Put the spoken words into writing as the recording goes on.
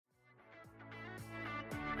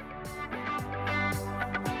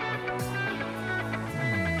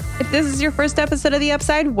If this is your first episode of The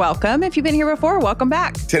Upside, welcome. If you've been here before, welcome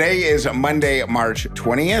back. Today is Monday, March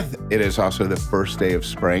 20th. It is also the first day of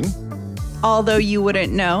spring. Although you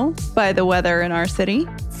wouldn't know by the weather in our city.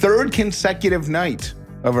 Third consecutive night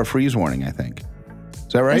of a freeze warning, I think.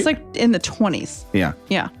 Is that right? It's like in the 20s. Yeah.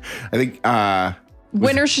 Yeah. I think...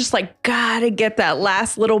 Winter's just like, gotta get that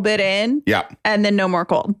last little bit in. Yeah. And then no more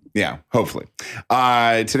cold. Yeah, hopefully.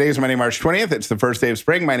 Today is Monday, March 20th. It's the first day of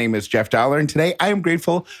spring. My name is Jeff Dollar, and today I am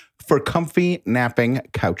grateful for comfy napping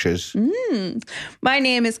couches. My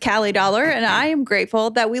name is Callie Dollar, and I am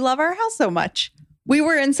grateful that we love our house so much. We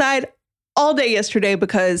were inside all day yesterday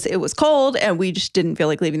because it was cold, and we just didn't feel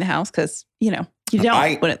like leaving the house because, you know, you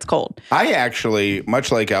don't when it's cold. I actually,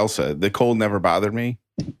 much like Elsa, the cold never bothered me.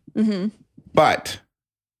 Mm-hmm. But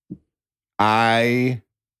I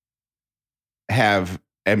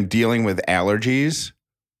am dealing with allergies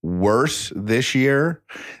worse this year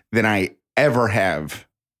than I ever have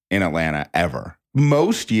in Atlanta, ever.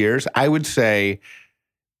 Most years, I would say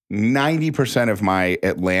 90% of my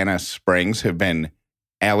Atlanta springs have been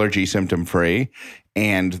allergy symptom free.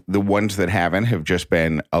 And the ones that haven't have just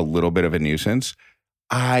been a little bit of a nuisance.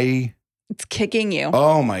 It's kicking you.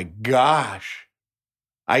 Oh my gosh.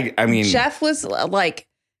 I mean, Jeff was like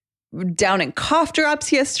down in cough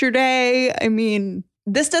drops yesterday. I mean,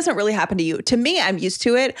 this doesn't really happen to you. To me, I'm used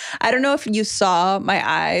to it. I don't know if you saw my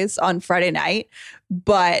eyes on Friday night,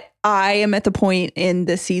 but I am at the point in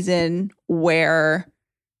the season where,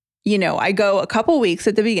 you know, I go a couple weeks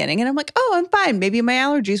at the beginning and I'm like, oh, I'm fine. Maybe my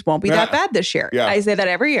allergies won't be that bad this year. Yeah. I say that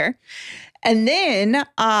every year. And then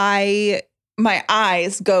my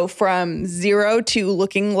eyes go from 0 to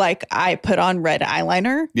looking like I put on red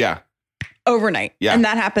eyeliner. Yeah. Overnight. Yeah. And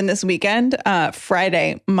that happened this weekend.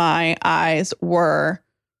 Friday, my eyes were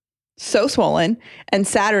so swollen. And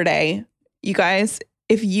Saturday, you guys,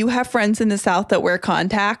 if you have friends in the South that wear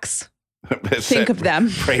contacts, think of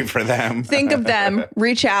them. Pray for them. Think of them.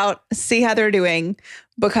 Reach out. See how they're doing.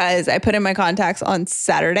 Because I put in my contacts on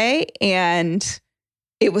Saturday and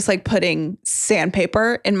it was like putting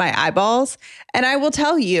sandpaper in my eyeballs. And I will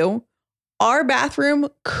tell you, our bathroom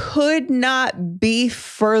could not be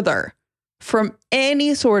further from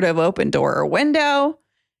any sort of open door or window.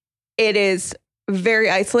 It is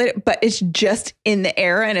very isolated, but it's just in the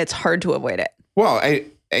air and it's hard to avoid it. Well,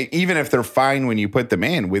 even if they're fine when you put them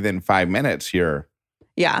in, within 5 minutes, you're...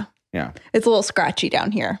 Yeah. Yeah. It's a little scratchy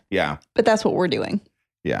down here. Yeah. But that's what we're doing.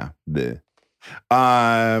 Yeah.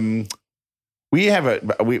 We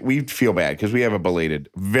feel bad because we have a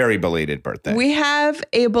very belated birthday. We have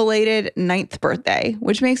a belated 9th birthday,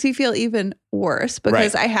 which makes me feel even worse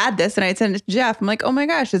because I had this and I sent it to Jeff. I'm like, oh my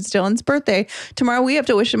gosh, it's Dylan's birthday. Tomorrow we have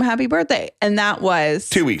to wish him a happy birthday. And that was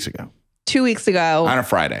 2 weeks ago. 2 weeks ago. On a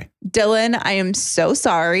Friday. Dylan, I am so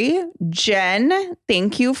sorry. Jen,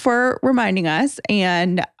 thank you for reminding us.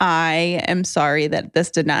 And I am sorry that this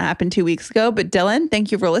did not happen 2 weeks ago. But Dylan,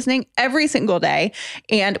 thank you for listening every single day.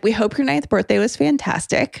 And we hope your 9th birthday was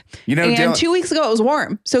fantastic. You know, and Dylan, 2 weeks ago, it was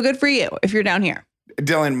warm. So good for you if you're down here.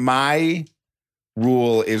 Dylan, my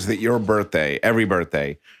rule is that your birthday, every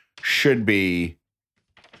birthday, should be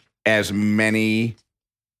as many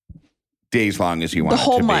days long as you want the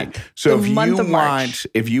whole it to month. be. So The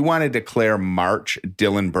if you want to declare March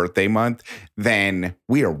Dylan birthday month, then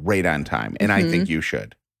we are right on time. And I think you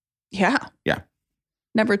should. Yeah. Yeah.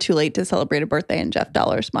 Never too late to celebrate a birthday in Jeff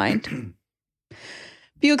Dollar's mind.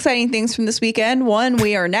 Few exciting things from this weekend. One,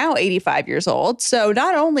 we are now 85 years old. So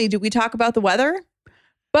not only do we talk about the weather,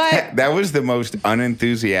 but that was the most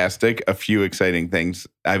unenthusiastic a few exciting things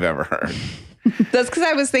I've ever heard. That's because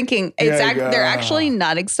I was thinking they're actually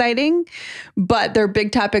not exciting, but they're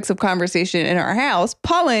big topics of conversation in our house.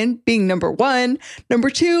 Pollen being number one.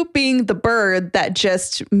 Number two being the bird that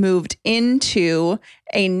just moved into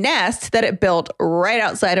a nest that it built right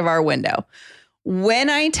outside of our window.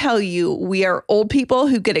 When I tell you we are old people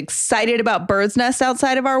who get excited about birds' nests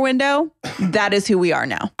outside of our window, that is who we are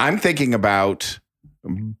now. I'm thinking about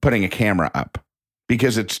putting a camera up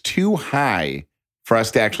because it's too high for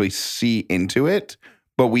us to actually see into it,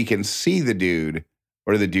 but we can see the dude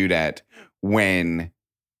or the dudette when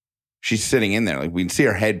she's sitting in there. Like we can see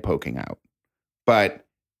her head poking out, but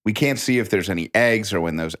we can't see if there's any eggs or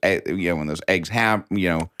when those eggs have,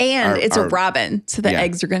 And it's a robin, so the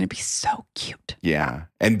eggs are going to be so cute. Yeah,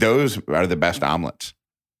 and those are the best omelets.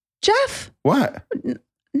 Jeff, what?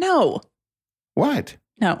 No. What?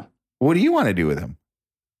 No. What do you want to do with them?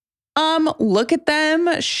 Look at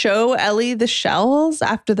them, show Ellie the shells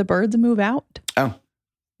after the birds move out. Oh,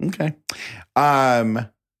 okay. Well,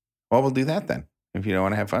 we'll do that then. If you don't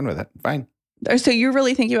want to have fun with it, fine. So you're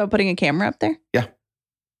really thinking about putting a camera up there? Yeah.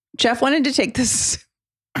 Jeff wanted to take this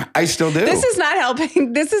I still do. This is not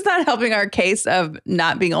helping. This is not helping our case of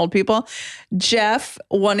not being old people. Jeff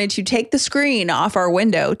wanted to take the screen off our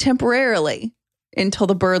window temporarily until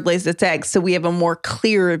the bird lays its eggs, so we have a more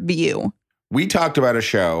clear view. We talked about a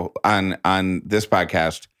show on this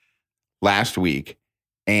podcast last week,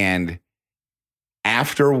 and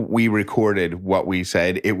after we recorded what we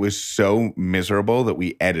said, it was so miserable that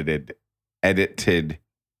we edited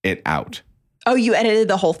it out. Oh, you edited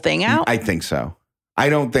the whole thing out? I think so. I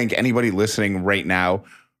don't think anybody listening right now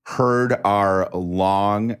heard our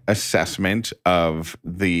long assessment of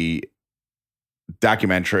the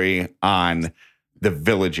documentary on the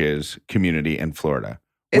Villages community in Florida.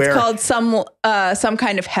 It's called Some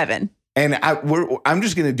Kind of Heaven. And I'm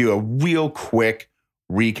just going to do a real quick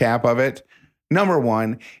recap of it. Number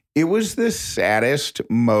one, it was the saddest,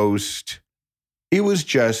 it was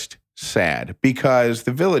just sad because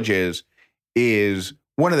the Villages is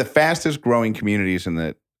one of the fastest growing communities in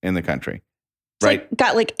the country. It's right?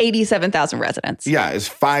 Got like 87,000 residents. Yeah, it's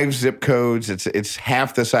 5 zip codes. It's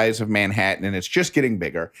half the size of Manhattan, and it's just getting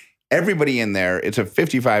bigger. Everybody in there, it's a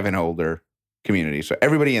 55 and older community. So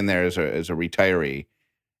everybody in there is a retiree.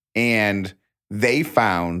 And they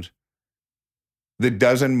found the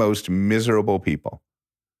dozen most miserable people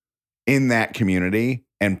in that community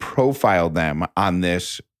and profiled them on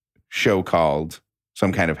this show called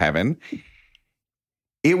Some Kind of Heaven.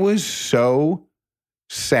 It was so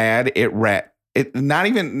sad.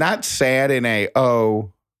 Not sad in a,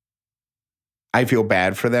 oh, I feel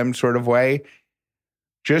bad for them sort of way.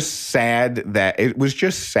 Just sad that it was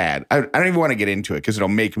just sad. I don't even want to get into it because it'll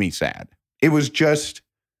make me sad. It was just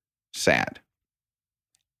sad.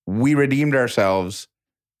 We redeemed ourselves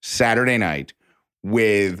Saturday night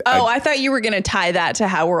with. I thought you were going to tie that to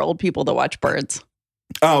how we're old people to watch birds.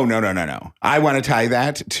 Oh, no. I want to tie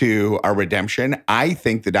that to our redemption. I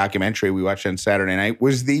think the documentary we watched on Saturday night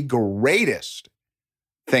was the greatest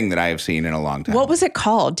thing that I have seen in a long time. What was it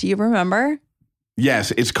called? Do you remember?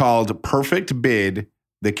 Yes, it's called Perfect Bid,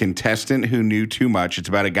 The Contestant Who Knew Too Much. It's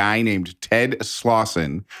about a guy named Ted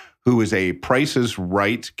Slauson, who is a Price is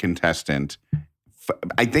Right contestant.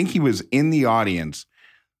 I think he was in the audience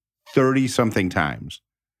 30-something times.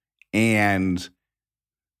 And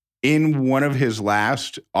in one of his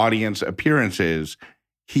last audience appearances,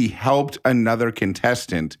 he helped another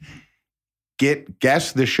contestant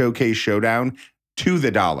guess the Showcase Showdown to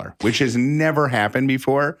the dollar, which has never happened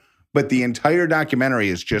before. But the entire documentary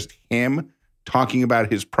is just him talking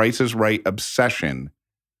about his Price is Right obsession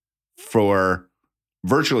for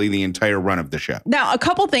virtually the entire run of the show. Now, a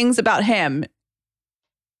couple things about him.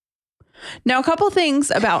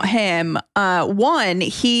 One,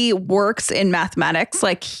 he works in mathematics.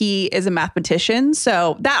 Like, he is a mathematician.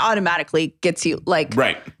 So that automatically gets you, like,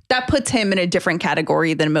 right. That puts him in a different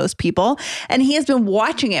category than most people. And he has been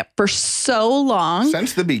watching it for so long.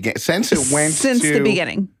 Since the beginning.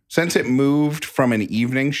 Since it moved from an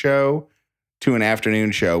evening show to an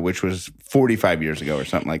afternoon show, which was 45 years ago or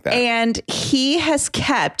something like that. And he has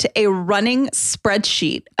kept a running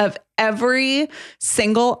spreadsheet of every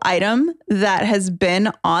single item that has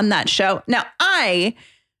been on that show. Now, I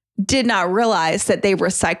did not realize that they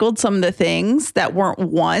recycled some of the things that weren't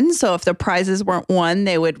won. So if the prizes weren't won,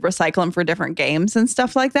 they would recycle them for different games and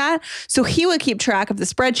stuff like that. So he would keep track of the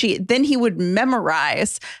spreadsheet. Then he would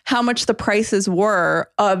memorize how much the prices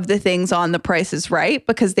were of the things on the Price is Right,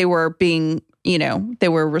 because they were being, they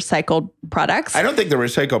were recycled products. I don't think they're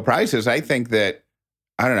recycled prizes. I think that,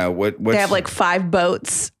 I don't know, what they have like 5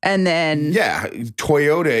 boats and then. Yeah,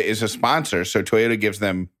 Toyota is a sponsor. So Toyota gives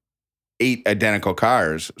them 8 identical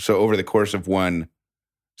cars. So over the course of one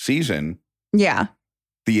season, yeah,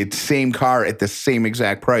 the same car at the same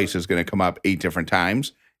exact price is going to come up 8 different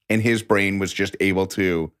times. And his brain was just able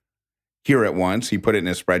to hear it once. He put it in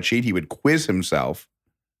a spreadsheet. He would quiz himself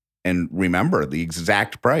and remember the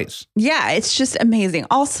exact price. Yeah, it's just amazing.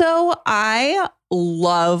 Also, I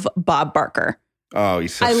love Bob Barker. Oh,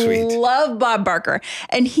 he's so sweet. I love Bob Barker.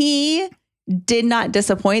 And he did not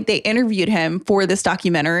disappoint. They interviewed him for this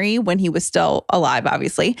documentary when he was still alive,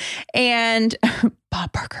 obviously. And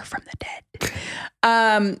Bob Barker from the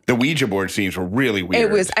dead. The Ouija board scenes were really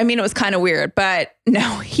weird. It was kind of weird, but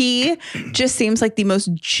no, he just seems like the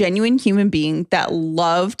most genuine human being that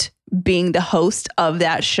loved being the host of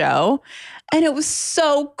that show. And it was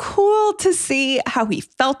so cool to see how he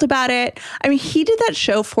felt about it. I mean, he did that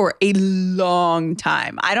show for a long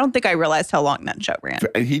time. I don't think I realized how long that show ran.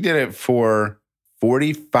 He did it for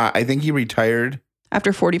 45. I think he retired.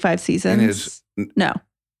 After 45 seasons? No.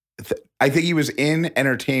 I think he was in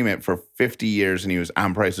entertainment for 50 years and he was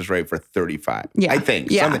on Price is Right for 35. Yeah. I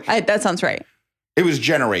think. Yeah, that sounds right. It was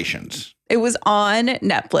Generations. It was on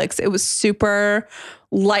Netflix. It was super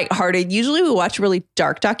lighthearted. Usually we watch really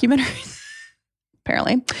dark documentaries,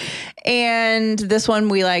 apparently. And this one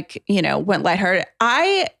we went lighthearted.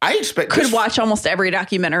 I could watch almost every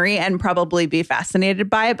documentary and probably be fascinated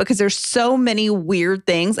by it because there's so many weird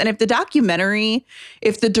things. And if the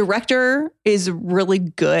director is really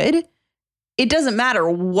good, it doesn't matter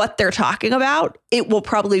what they're talking about. It will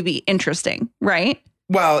probably be interesting, right?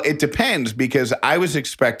 Well, it depends because I was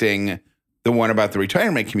expecting the one about the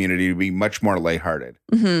retirement community to be much more lighthearted.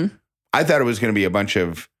 Mm-hmm. I thought it was going to be a bunch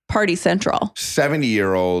of Party Central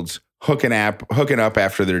 70-year-olds hooking up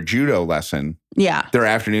after their judo lesson. Yeah. Their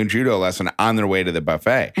afternoon judo lesson on their way to the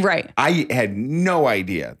buffet. Right. I had no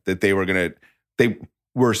idea that they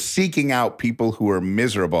were seeking out people who were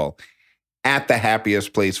miserable at the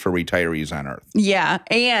happiest place for retirees on earth. Yeah.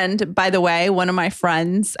 And by the way, one of my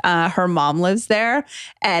friends, her mom lives there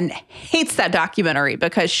and hates that documentary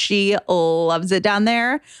because she loves it down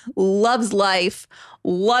there, loves life,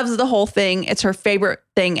 loves the whole thing. It's her favorite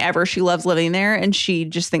thing ever. She loves living there and she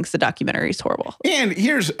just thinks the documentary is horrible. And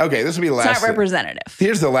this will be the last. It's not representative.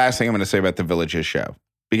 Here's the last thing I'm going to say about the Villages show,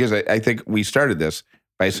 because I think we started this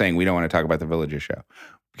by saying we don't want to talk about the Villages show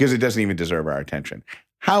because it doesn't even deserve our attention.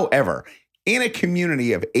 However, in a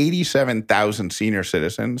community of 87,000 senior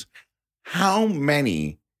citizens, how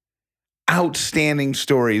many outstanding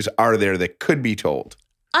stories are there that could be told?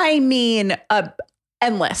 I mean,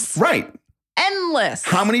 endless. Right. Endless.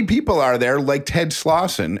 How many people are there like Ted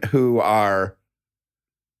Slauson who are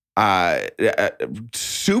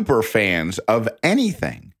super fans of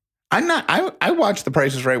anything? I watch The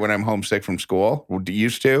Price is Right when I'm homesick from school,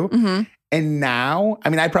 used to. Mm-hmm. And now,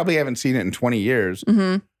 I probably haven't seen it in 20 years.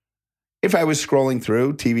 Mm-hmm. If I was scrolling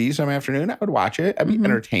through TV some afternoon, I would watch it. I'd be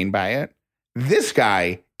entertained by it. This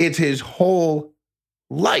guy, it's his whole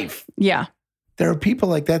life. Yeah. There are people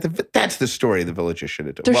like that. That's the story the Villages should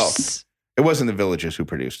have done. Well, it wasn't the Villages who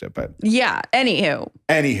produced it, but. Yeah. Anywho.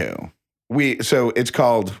 So it's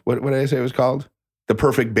called, what did I say it was called? The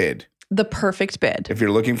Perfect Bid. The Perfect Bid. If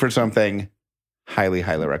you're looking for something, highly,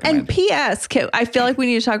 highly recommend. And P.S., I feel like we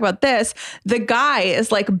need to talk about this. The guy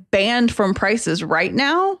is banned from Prices Right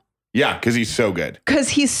now. Yeah, because he's so good.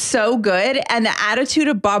 And the attitude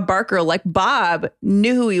of Bob Barker, Bob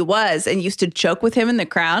knew who he was and used to joke with him in the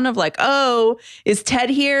crowd of oh, is Ted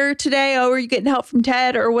here today? Oh, are you getting help from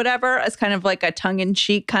Ted or whatever? As kind of a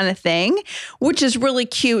tongue-in-cheek kind of thing, which is really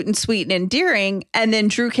cute and sweet and endearing. And then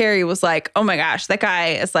Drew Carey was oh my gosh, that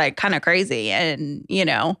guy is kind of crazy. And,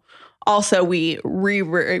 also, we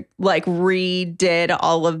redid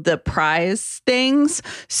all of the prize things,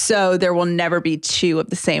 so there will never be two of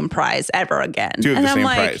the same prize ever again. Two of the same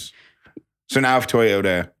prize. So now if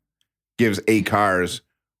Toyota gives 8 cars,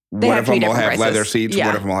 one of them will have leather seats,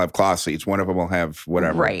 one of them will have cloth seats, one of them will have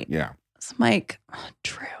whatever. Right. Yeah. So I'm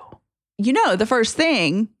Drew. The first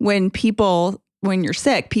thing when you're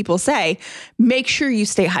sick, people say, make sure you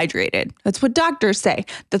stay hydrated. That's what doctors say.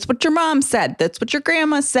 That's what your mom said. That's what your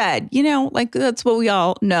grandma said. That's what we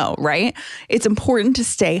all know, right? It's important to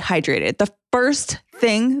stay hydrated. The first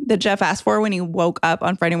thing that Jeff asked for when he woke up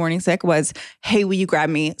on Friday morning sick was, hey, will you grab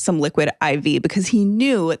me some liquid IV? Because he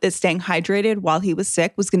knew that staying hydrated while he was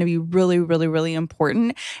sick was going to be really, really, really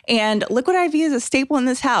important. And liquid IV is a staple in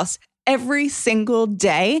this house every single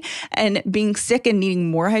day, and being sick and needing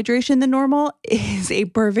more hydration than normal is a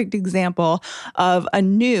perfect example of a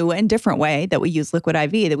new and different way that we use liquid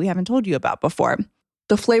IV that we haven't told you about before.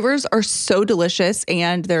 The flavors are so delicious,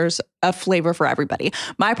 and there's a flavor for everybody.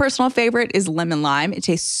 My personal favorite is lemon lime. It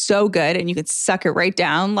tastes so good, and you can suck it right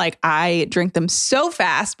down. I drink them so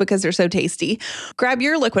fast because they're so tasty. Grab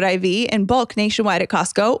your Liquid IV in bulk nationwide at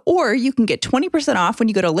Costco, or you can get 20% off when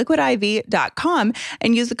you go to liquidiv.com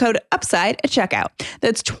and use the code UPSIDE at checkout.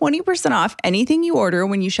 That's 20% off anything you order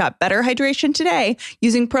when you shop Better Hydration today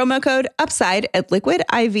using promo code UPSIDE at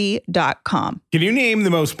liquidiv.com. Can you name the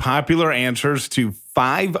most popular answers to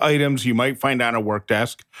 5 items you might find on a work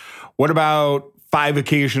desk? What about 5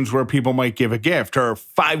 occasions where people might give a gift, or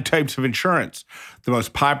 5 types of insurance? The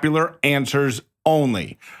most popular answers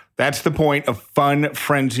only. That's the point of Fun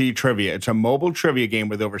Frenzy Trivia. It's a mobile trivia game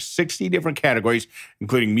with over 60 different categories,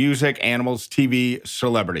 including music, animals, TV,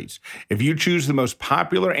 celebrities. If you choose the most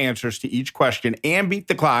popular answers to each question and beat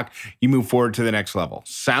the clock, you move forward to the next level.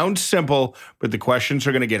 Sounds simple, but the questions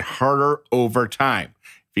are going to get harder over time.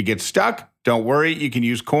 If you get stuck, don't worry, you can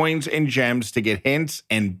use coins and gems to get hints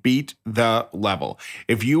and beat the level.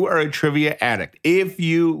 If you are a trivia addict, if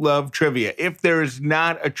you love trivia, if there is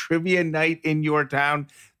not a trivia night in your town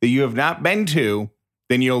that you have not been to,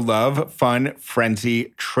 then you'll love Fun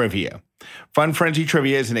Frenzy Trivia. Fun Frenzy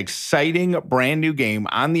Trivia is an exciting brand new game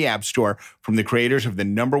on the App Store from the creators of the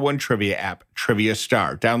 #1 trivia app, Trivia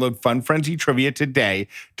Star. Download Fun Frenzy Trivia today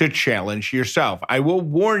to challenge yourself. I will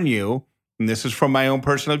warn you, and this is from my own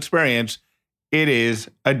personal experience, it is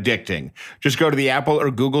addicting. Just go to the Apple or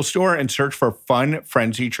Google store and search for Fun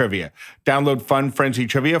Frenzy Trivia. Download Fun Frenzy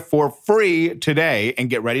Trivia for free today and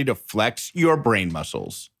get ready to flex your brain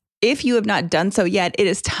muscles. If you have not done so yet, it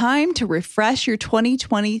is time to refresh your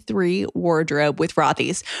 2023 wardrobe with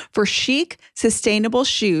Rothy's for chic, sustainable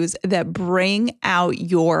shoes that bring out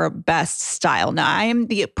your best style. Now, I am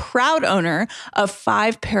the proud owner of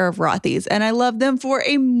 5 pair of Rothy's, and I love them for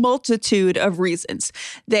a multitude of reasons.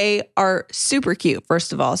 They are super cute,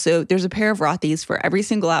 first of all. So there's a pair of Rothy's for every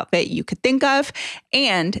single outfit you could think of,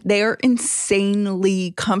 and they are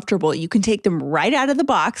insanely comfortable. You can take them right out of the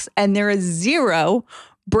box, and there is zero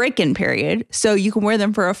break-in period. So you can wear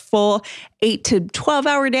them for a full 8 to 12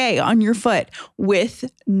 hour day on your foot with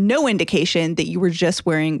no indication that you were just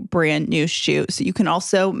wearing brand new shoes. You can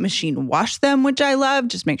also machine wash them, which I love.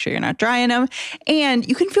 Just make sure you're not drying them. And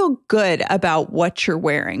you can feel good about what you're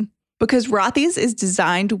wearing, because Rothy's is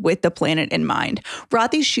designed with the planet in mind.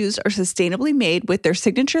 Rothy's shoes are sustainably made with their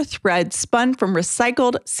signature thread spun from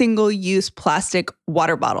recycled single-use plastic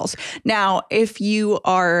water bottles. Now, if you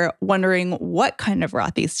are wondering what kind of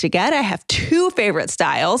Rothy's to get, I have 2 favorite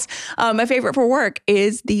styles. My favorite for work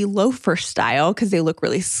is the loafer style because they look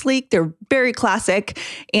really sleek. They're very classic,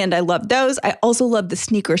 and I love those. I also love the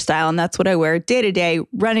sneaker style, and that's what I wear day to day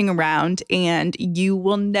running around, and you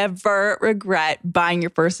will never regret buying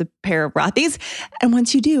your first pair of Rothy's. And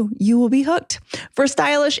once you do, you will be hooked. For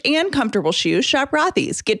stylish and comfortable shoes, shop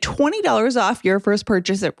Rothy's. Get $20 off your first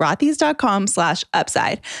purchase at rothys.com/upside.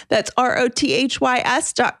 That's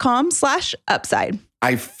rothys.com/upside.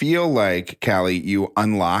 I feel like, Callie, you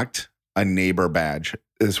unlocked a neighbor badge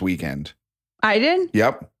this weekend. I did?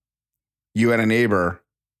 Yep. You had a neighbor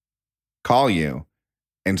call you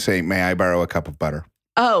and say, "May I borrow a cup of butter?"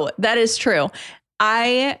 Oh, that is true.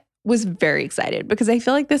 I was very excited because I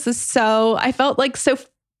feel like I felt like so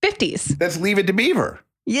 50s. That's Leave It to Beaver.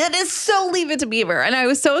 Yeah, it is so Leave It to Beaver. And I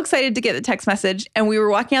was so excited to get the text message, and we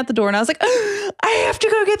were walking out the door and I was like, oh, I have to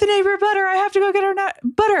go get the neighbor butter. I have to go get her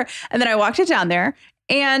butter. And then I walked it down there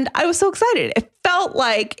and I was so excited. It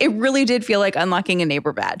really did feel like unlocking a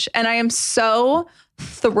neighbor badge. And I am so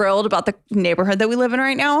thrilled about the neighborhood that we live in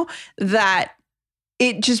right now that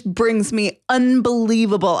it just brings me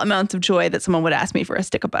unbelievable amounts of joy that someone would ask me for a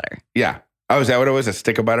stick of butter. Yeah. Oh, is that what it was? A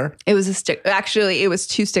stick of butter? It was a stick. Actually, it was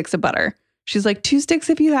 2 sticks of butter. She's like, 2 sticks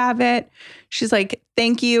if you have it. She's like,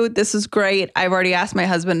 thank you. This is great. I've already asked my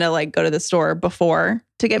husband to go to the store before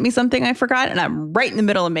to get me something I forgot. And I'm right in the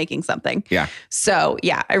middle of making something. Yeah. So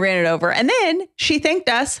yeah, I ran it over. And then she thanked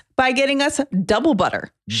us by getting us double butter.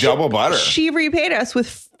 Double butter? She repaid us with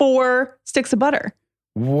 4 sticks of butter.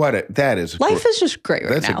 That is life is just great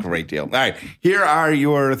right now. That's a great deal. All right. Here are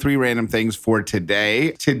your 3 random things for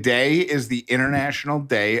today. Today is the International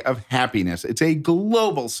Day of Happiness. It's a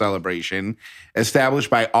global celebration established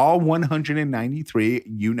by all 193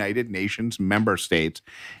 United Nations member states.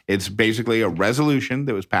 It's basically a resolution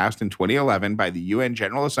that was passed in 2011 by the UN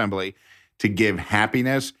General Assembly to give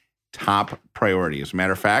happiness top priority. As a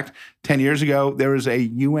matter of fact, 10 years ago, there was a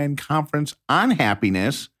UN conference on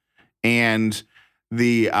happiness, and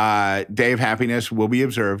the Day of Happiness will be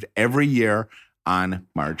observed every year on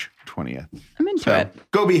March 20th. I'm into it.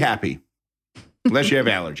 Go be happy, unless you have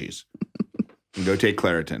allergies. And go take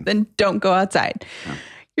Claritin. Then don't go outside. No.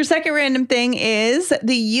 Your second random thing is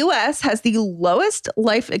the U.S. has the lowest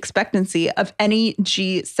life expectancy of any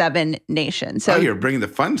G7 nation. So you're bringing the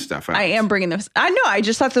fun stuff out. I am bringing this. I know. I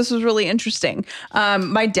just thought this was really interesting.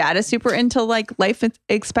 My dad is super into life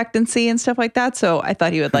expectancy and stuff like that. So I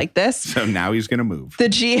thought he would like this. So now he's going to move.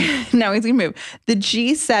 Now he's going to move. The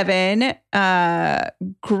G7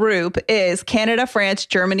 group is Canada, France,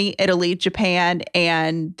 Germany, Italy, Japan,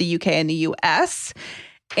 and the UK and the US.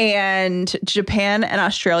 And Japan and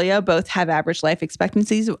Australia both have average life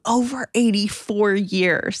expectancies of over 84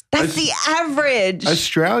 years. That's the average.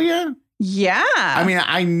 Australia? Yeah. I mean,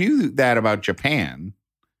 I knew that about Japan.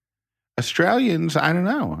 Australians, I don't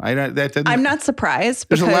know. I'm not surprised.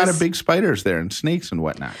 There's a lot of big spiders there and snakes and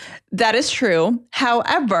whatnot. That is true.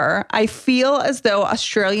 However, I feel as though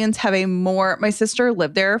Australians have my sister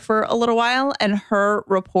lived there for a little while, and her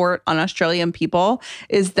report on Australian people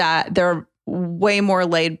is that they're way more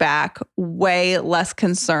laid back, way less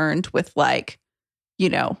concerned with the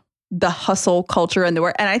hustle culture and the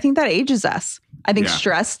work. And I think that ages us. I think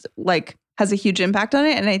stress has a huge impact on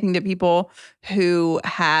it. And I think that people who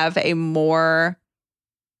have a more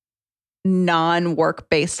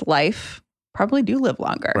non-work-based life probably do live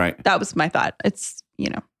longer. Right. That was my thought. It's,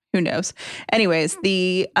 who knows? Anyways,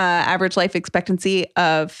 the average life expectancy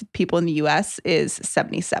of people in the U.S. is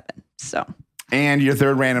 77. So. And your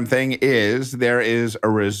third random thing is there is a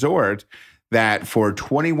resort that for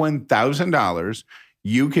 $21,000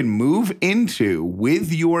 you can move into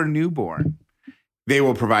with your newborn. They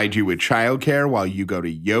will provide you with childcare while you go to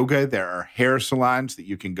yoga. There are hair salons that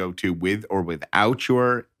you can go to with or without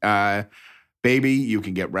your baby. You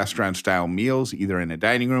can get restaurant-style meals either in a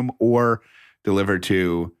dining room or delivered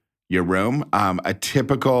to your room. A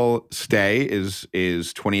typical stay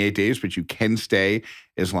is 28 days, but you can stay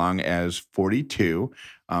as long as 42.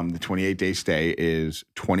 The 28-day stay is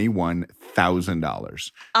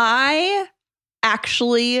 $21,000. I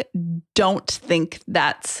actually don't think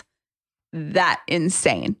that's that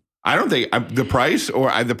insane. I don't think the price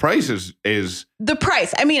is the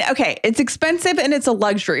price. I mean, okay, it's expensive and it's a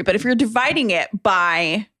luxury, but if you're dividing it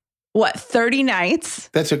by 30 nights,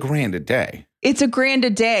 that's $1,000 a day. It's $1,000 a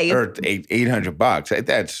day. Or $800.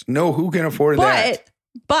 That's who can afford that?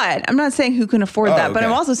 But I'm not saying who can afford that. Okay. But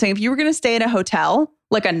I'm also saying if you were going to stay in a hotel,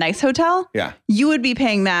 like a nice hotel, you would be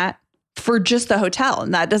paying that for just the hotel.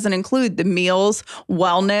 And that doesn't include the meals,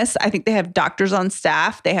 wellness. I think they have doctors on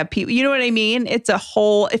staff. They have people, you know what I mean? It's a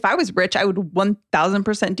whole, if I was rich, I would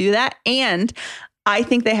 1000% do that. And I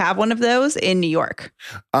think they have one of those in New York.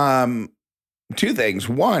 Two things.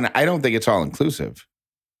 One, I don't think it's all inclusive.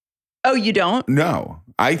 Oh, you don't? No,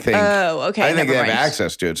 I think. Oh, okay. I think they have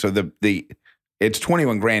access to it. So it's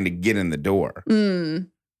 $21,000 to get in the door. Then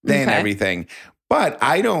everything. But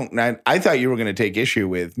I thought you were going to take issue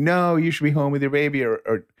with, no, you should be home with your baby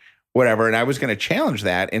or whatever. And I was going to challenge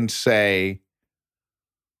that and say,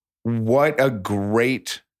 what a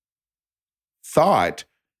great thought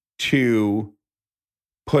to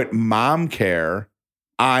put mom care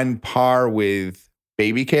on par with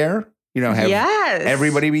baby care. Have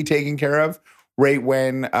everybody be taken care of right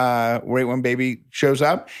when baby shows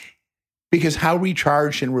up. Because how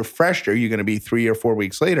recharged and refreshed are you going to be 3 or 4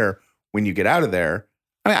 weeks later when you get out of there?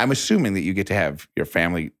 I'm assuming that you get to have your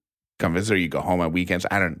family come visit or you go home on weekends.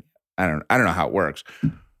 I don't know how it works. I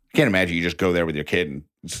can't imagine you just go there with your kid and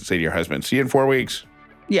say to your husband, see you in 4 weeks.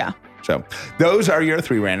 Yeah. So those are your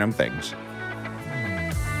 3 random things.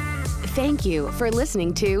 Thank you for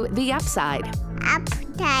listening to The Upside.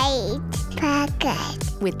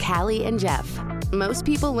 With Callie and Jeff. Most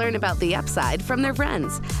people learn about The Upside from their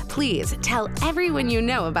friends. Please tell everyone you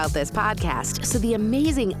know about this podcast so the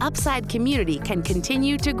amazing Upside community can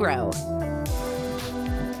continue to grow.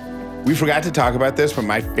 We forgot to talk about this, but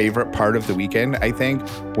my favorite part of the weekend, I think,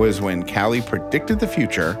 was when Callie predicted the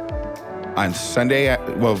future on Sunday.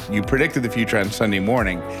 Well, you predicted the future on Sunday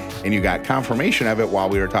morning, and you got confirmation of it while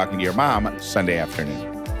we were talking to your mom Sunday afternoon.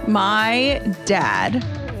 My dad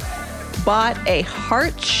bought a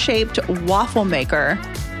heart-shaped waffle maker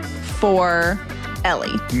for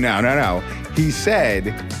Ellie. No. He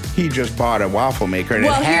said he just bought a waffle maker, and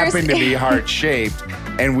it happened to be heart-shaped.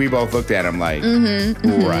 And we both looked at him like,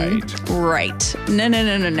 right.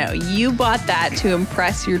 No. You bought that to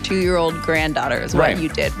impress your 2-year-old granddaughter is what you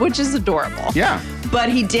did, which is adorable. Yeah. But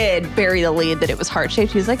he did bury the lead that it was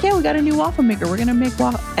heart-shaped. He was like, yeah, we got a new waffle maker. We're going to make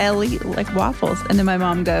Ellie like waffles. And then my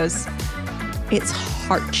mom goes, it's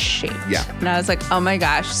heart-shaped. Yeah. And I was like, oh my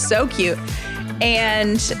gosh, so cute.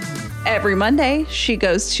 And every Monday, she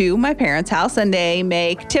goes to my parents' house and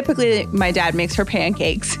typically my dad makes her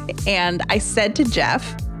pancakes. And I said to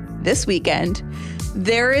Jeff this weekend,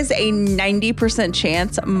 there is a 90%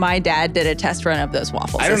 chance my dad did a test run of those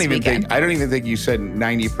waffles. I don't even think you said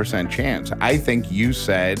 90% chance. I think you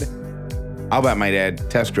said, I'll bet my dad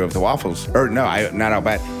test drove the waffles. Or no, not I'll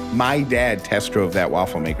bet. My dad test drove that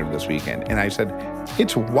waffle maker this weekend. And I said,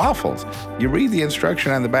 it's waffles. You read the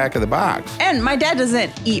instruction on the back of the box. And my dad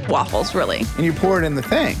doesn't eat waffles, really. And you pour it in the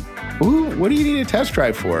thing. Ooh, what do you need a test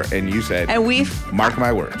drive for? And you said, mark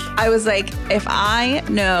my words. I was like, if I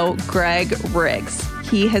know Greg Riggs,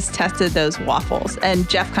 he has tested those waffles. And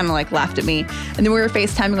Jeff kind of like laughed at me. And then we were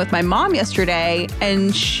FaceTiming with my mom yesterday.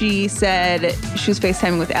 And she said, she was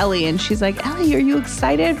FaceTiming with Ellie. And she's like, Ellie, are you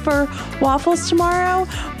excited for waffles tomorrow?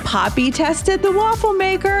 Poppy tested the waffle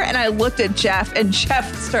maker. And I looked at Jeff and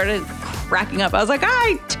Jeff started cracking up. I was like,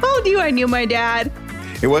 I told you I knew my dad.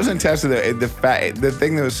 It wasn't tested. The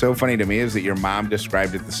thing that was so funny to me is that your mom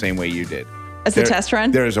described it the same way you did. As a test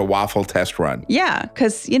run? There is a waffle test run. Yeah,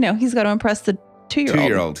 because, he's got to impress the 2-year-old.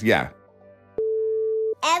 2-year-old, yeah.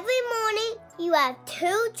 Every morning, you have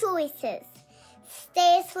 2 choices.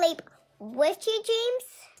 Stay asleep with your dreams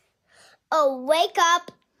or wake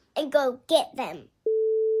up and go get them.